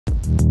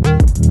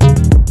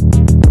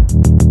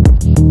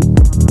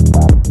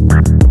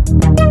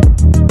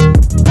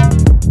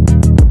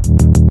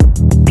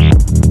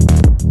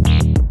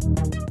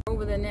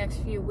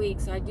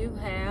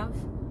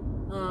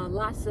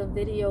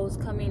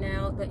videos coming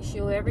out that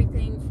show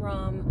everything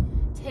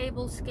from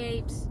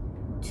tablescapes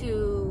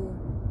to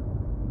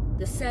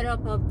the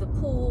setup of the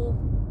pool,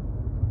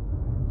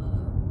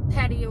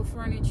 patio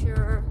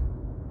furniture,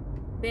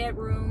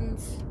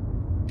 bedrooms.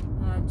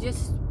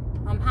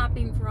 I'm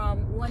hopping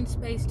from one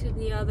space to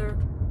the other,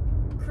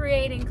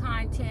 creating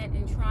content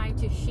and trying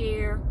to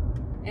share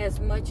as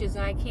much as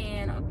I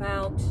can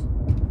about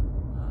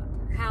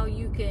how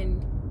you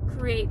can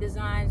create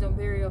designs on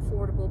very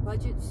affordable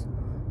budgets,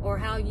 or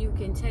how you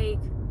can take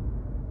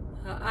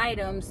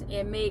items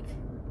and make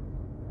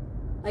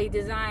a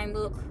design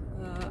look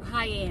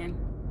high-end.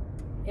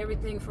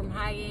 Everything from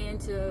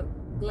high-end to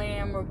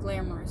glam or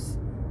glamorous.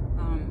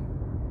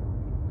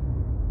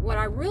 What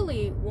I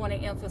really want to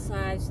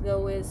emphasize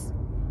though is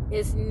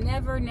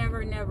never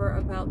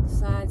about the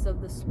size of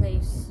the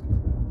space.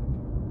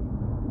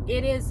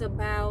 It is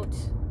about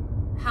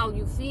how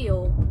you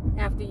feel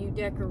after you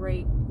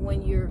decorate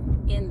when you're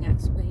in that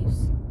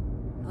space.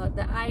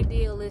 The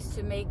ideal is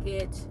to make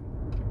it,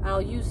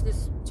 I'll use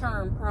this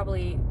term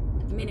probably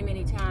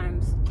many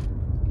times,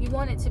 you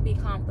want it to be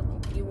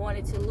comfortable. You want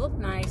it to look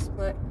nice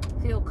but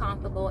feel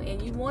comfortable,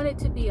 and you want it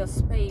to be a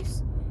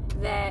space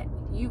that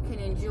you can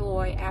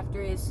enjoy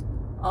after it's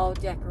all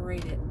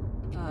decorated.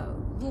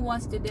 Who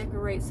wants to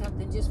decorate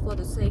something just for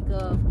the sake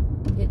of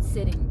it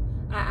sitting?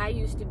 I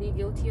used to be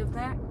guilty of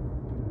that.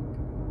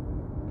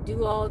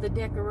 Do all the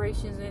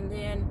decorations and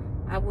then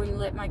I wouldn't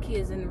let my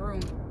kids in the room.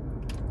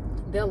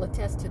 They'll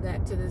attest to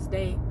that to this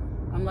day.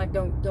 I'm like,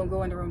 don't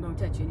go in the room, don't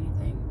touch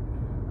anything.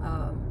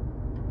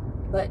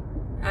 But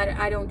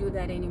I don't do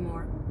that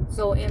anymore.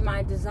 So in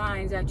my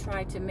designs, I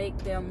try to make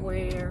them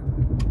where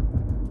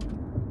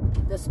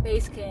the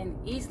space can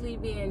easily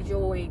be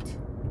enjoyed,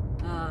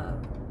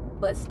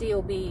 but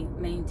still be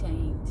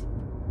maintained.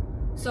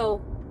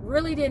 So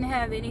really didn't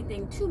have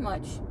anything too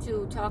much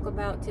to talk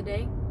about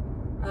today.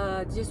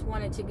 Just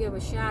wanted to give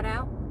a shout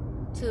out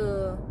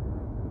to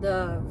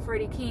the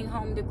Freddie King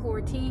Home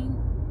Decor team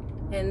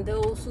and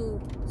those who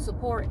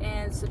support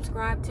and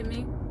subscribe to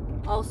me.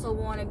 Also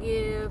want to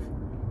give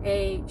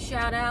a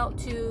shout out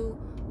to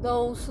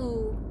those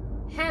who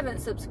haven't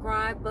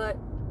subscribed but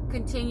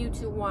continue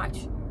to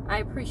watch. I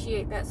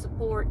appreciate that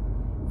support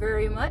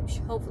very much.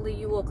 Hopefully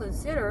you will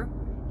consider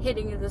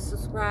hitting the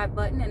subscribe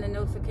button and the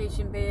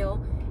notification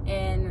bell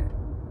and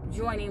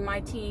joining my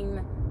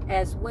team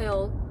as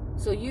well,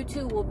 so you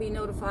too will be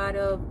notified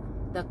of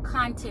the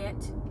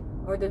content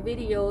or the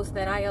videos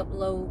that I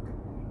upload,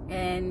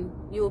 and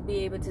you'll be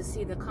able to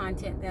see the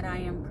content that I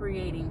am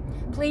creating.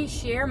 Please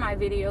share my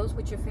videos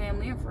with your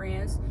family and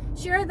friends.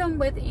 Share them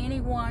with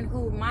anyone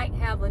who might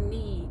have a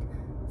need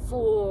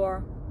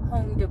for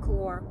home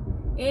decor.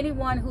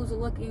 Anyone who's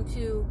looking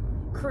to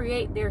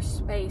create their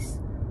space.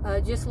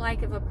 Just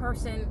like if a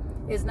person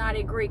is not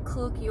a great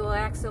cook, you'll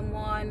ask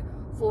someone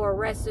for a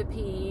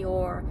recipe,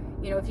 or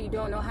if you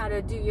don't know how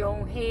to do your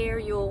own hair,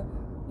 you'll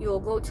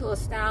go to a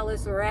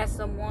stylist or ask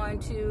someone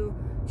to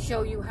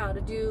show you how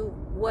to do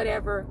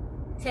whatever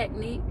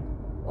technique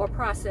or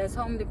process.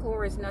 Home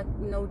decor is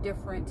no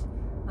different.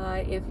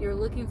 If you're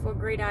looking for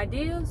great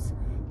ideas,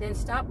 then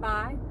stop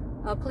by.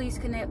 Please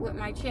connect with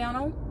my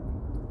channel,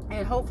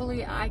 and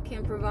hopefully I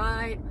can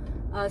provide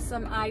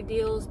some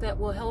ideas that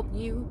will help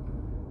you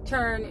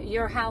turn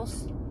your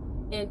house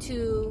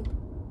into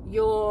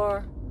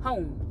your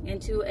home,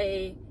 into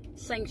a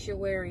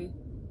sanctuary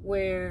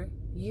where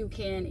you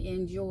can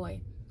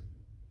enjoy.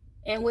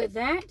 And with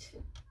that,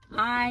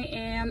 I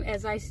am,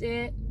 as I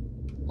said,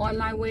 on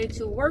my way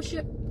to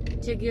worship,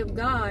 to give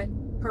God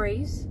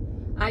praise.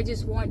 I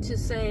just want to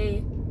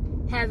say,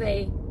 have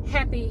a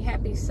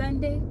happy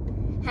Sunday.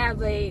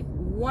 Have a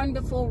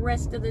wonderful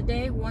rest of the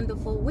day,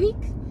 wonderful week.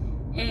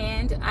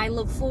 And I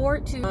look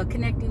forward to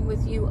connecting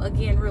with you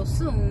again real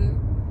soon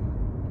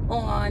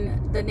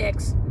on the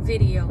next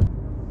video.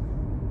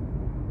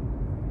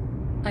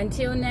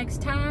 Until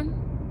next time,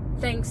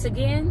 thanks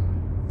again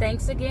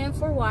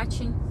for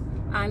watching.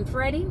 I'm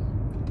Freddie.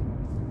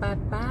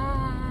 Bye-bye.